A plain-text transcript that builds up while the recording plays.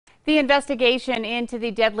The investigation into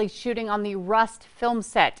the deadly shooting on the Rust film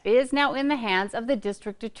set is now in the hands of the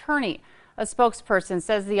district attorney. A spokesperson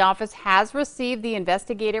says the office has received the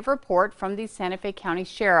investigative report from the Santa Fe County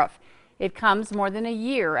Sheriff. It comes more than a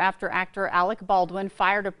year after actor Alec Baldwin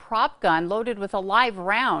fired a prop gun loaded with a live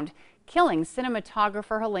round, killing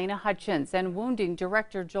cinematographer Helena Hutchins and wounding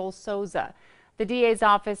director Joel Souza. The DA's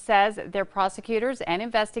office says their prosecutors and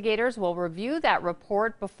investigators will review that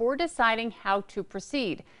report before deciding how to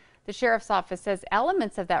proceed. The sheriff's office says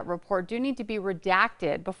elements of that report do need to be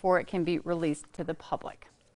redacted before it can be released to the public.